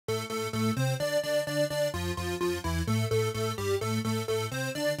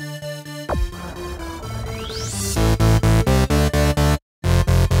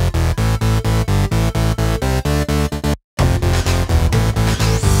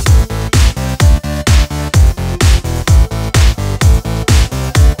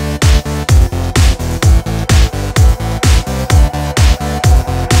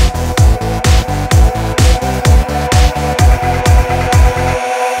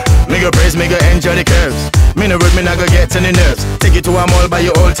go praise, me go enjoy the curves. Me no rude, me not go get any nerves. Take you to a mall, buy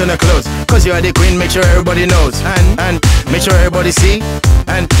you all ton of clothes. Cause you are the queen, make sure everybody knows. And make sure everybody see.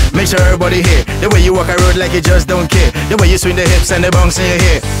 And make sure everybody hear. The way you walk a road like you just don't care. The way you swing the hips and the bounce in your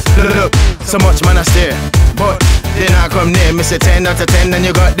hair. Look, so much man I stare, but they not come near. Me say 10 out of 10 and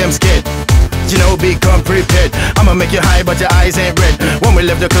you got them scared. Jno-B come prepared. I'ma make you high but your eyes ain't red. When we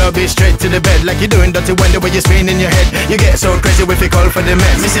left the club it's straight to the bed. Like you doing dirty when the way you spin in your head. You get so crazy if you call for the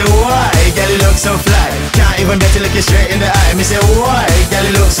mess. Me say why, girl you look so fly. Can't even bet to look you straight in the eye. Me say why, girl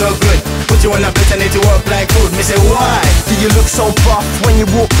you look so good. Put you on a plate and eat you up like food. Me say why, do you look so buff when you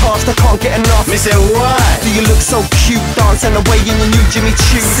walk past I can't get enough. Me say why, do you look so cute dancing away in your new Jimmy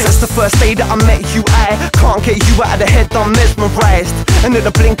Choo. Since the first day that I met you I can't get you out of the head, I'm mesmerized. And at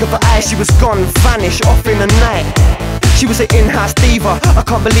the blink of an eye she was gone, vanished off in the night. She was an in-house diva, I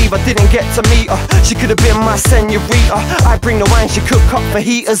can't believe I didn't get to meet her. She could have been my senorita. I bring the wine, she cook up for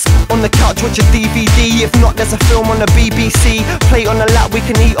heaters. On the couch watch a DVD, if not there's a film on the BBC. Play on the lap, we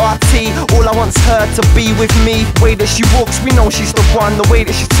can eat our tea. All I want's her to be with me. The way that she walks, we know she's the one. The way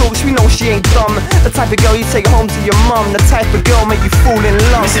that she talks, we know she ain't dumb. The type of girl you take home to your mum. The type of girl make you fall in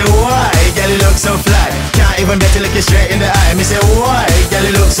love. Me say why, girl you look so fly. Can't even bet to look you straight in the eye. Me say why, girl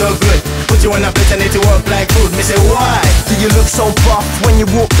you look so good. Put you on a plate and eat you up like food. Me say why, do you look so buff when you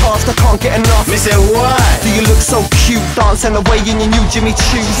walk past I can't get enough. Me say why, do you look so cute dancing away in your new Jimmy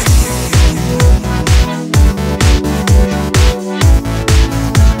Choo.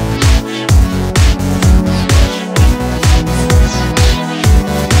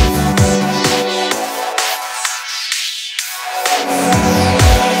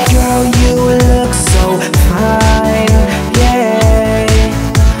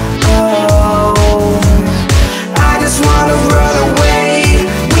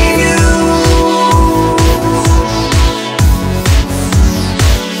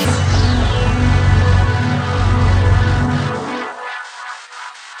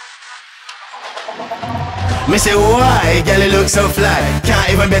 Me say why, girl you look so fly. Can't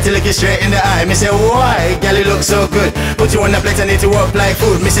even bet to look you straight in the eye. Me say why, girl you look so good. Put you on a plate and eat you up like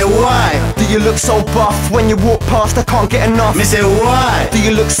food. Me say why, do you look so buff when you walk past I can't get enough. Me say why, do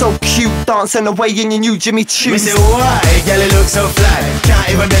you look so cute dancing away in your new Jimmy Choo. Me say why, girl you look so fly. Can't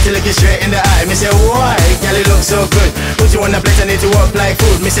even bet to look you straight in the eye. Me say why, girl you look so good. Put you on a plate and eat you up like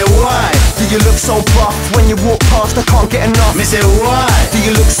food. Me say why, do you look so buff when you walk past I can't get enough. Me say why, do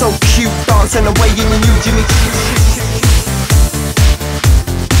you look so cute dancing away in your new Jimmy Choo.